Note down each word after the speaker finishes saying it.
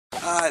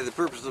Hi, the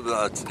purpose of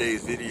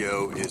today's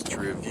video is to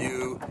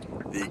review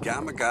the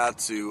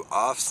Gamakatsu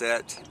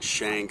offset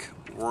shank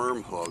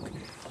worm hook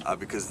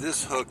because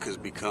this hook has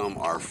become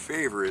our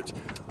favorite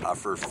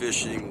for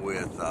fishing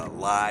with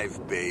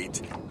live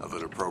bait of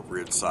an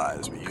appropriate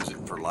size. We use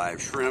it for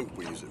live shrimp,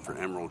 we use it for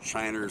emerald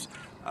shiners,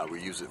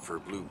 we use it for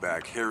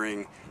blueback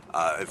herring.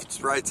 If it's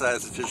the right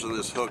size to fish on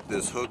this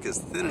hook is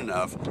thin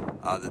enough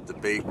that the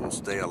bait will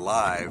stay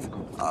alive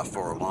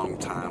for a long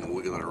time,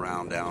 wiggling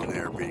around down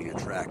there, being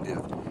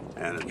attractive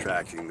and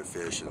attracting the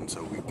fish, and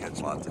so we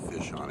catch lots of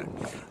fish on it.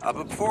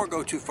 But before I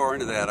go too far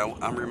into that,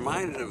 I'm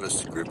reminded of a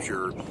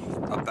scripture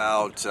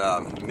about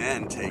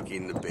men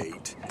taking the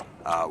bait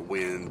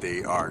when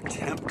they are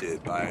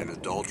tempted by an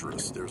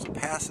adulteress. There's a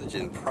passage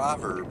in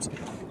Proverbs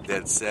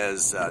that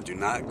says, do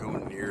not go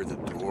near the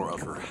door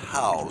of her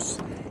house,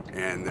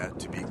 and that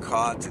to be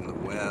caught in the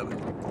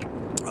web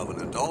of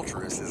an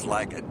adulteress is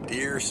like a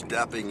deer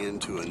stepping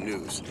into a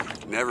noose,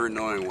 never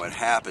knowing what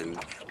happened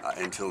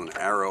until an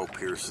arrow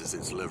pierces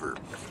its liver.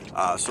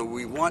 So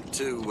we want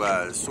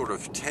to sort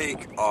of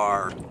take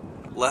our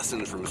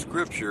lesson from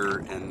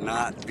Scripture and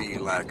not be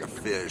like a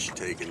fish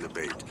taking the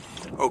bait.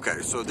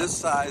 Okay, so this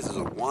size is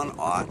a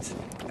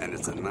 1/0, and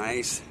it's a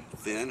nice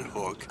thin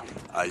hook.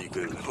 You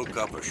can hook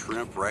up a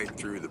shrimp right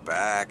through the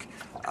back.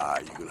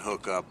 You can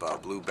hook up a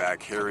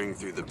blueback herring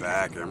through the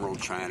back,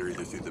 emerald shiner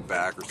either through the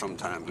back, or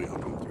sometimes we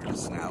hook them through the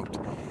snout.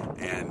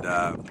 And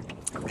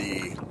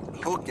the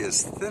hook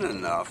is thin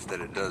enough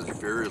that it does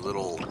very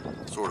little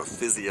sort of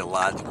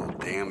physiological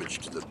damage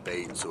to the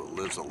bait, so it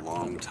lives a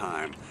long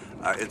time.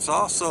 It's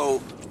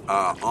also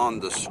on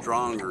the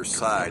stronger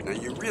side. Now,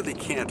 you really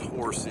can't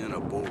horse in a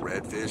bull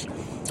redfish.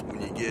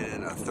 When you get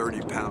in a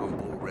 30-pound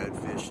bull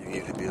redfish, you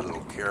need to be a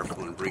little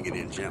careful and bring it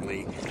in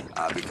gently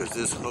because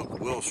this hook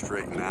will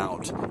straighten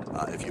out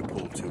if you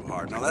pull too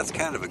hard. Now, that's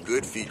kind of a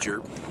good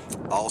feature.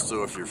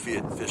 Also, if you're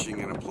fishing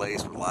in a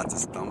place with lots of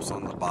stumps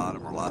on the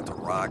bottom or lots of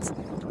rocks,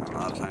 a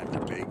lot of times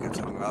your bait gets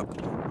hung up.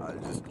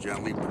 Just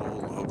gently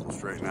pull, the hook will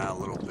straighten out a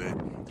little bit,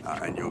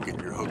 and you'll get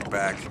your hook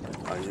back.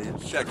 You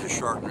check the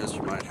sharpness.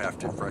 You might have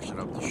to freshen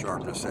up the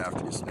sharpness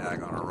after you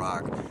snag on a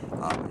rock.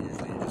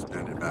 Usually you just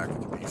bend it back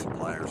with a piece of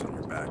pliers and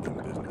you're back in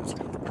business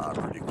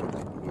pretty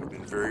quickly. We've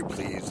been very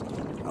pleased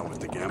with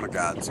the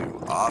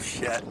Gamakatsu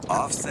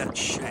offset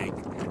shank,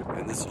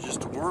 and this is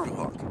just a worm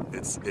hook.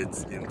 It's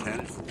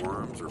intended for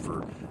worms or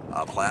for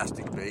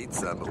plastic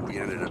baits, but we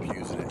ended up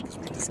using it because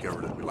we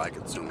discovered that we like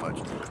it so much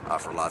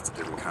for lots of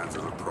different kinds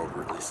of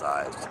appropriately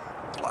sized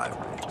live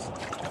baits.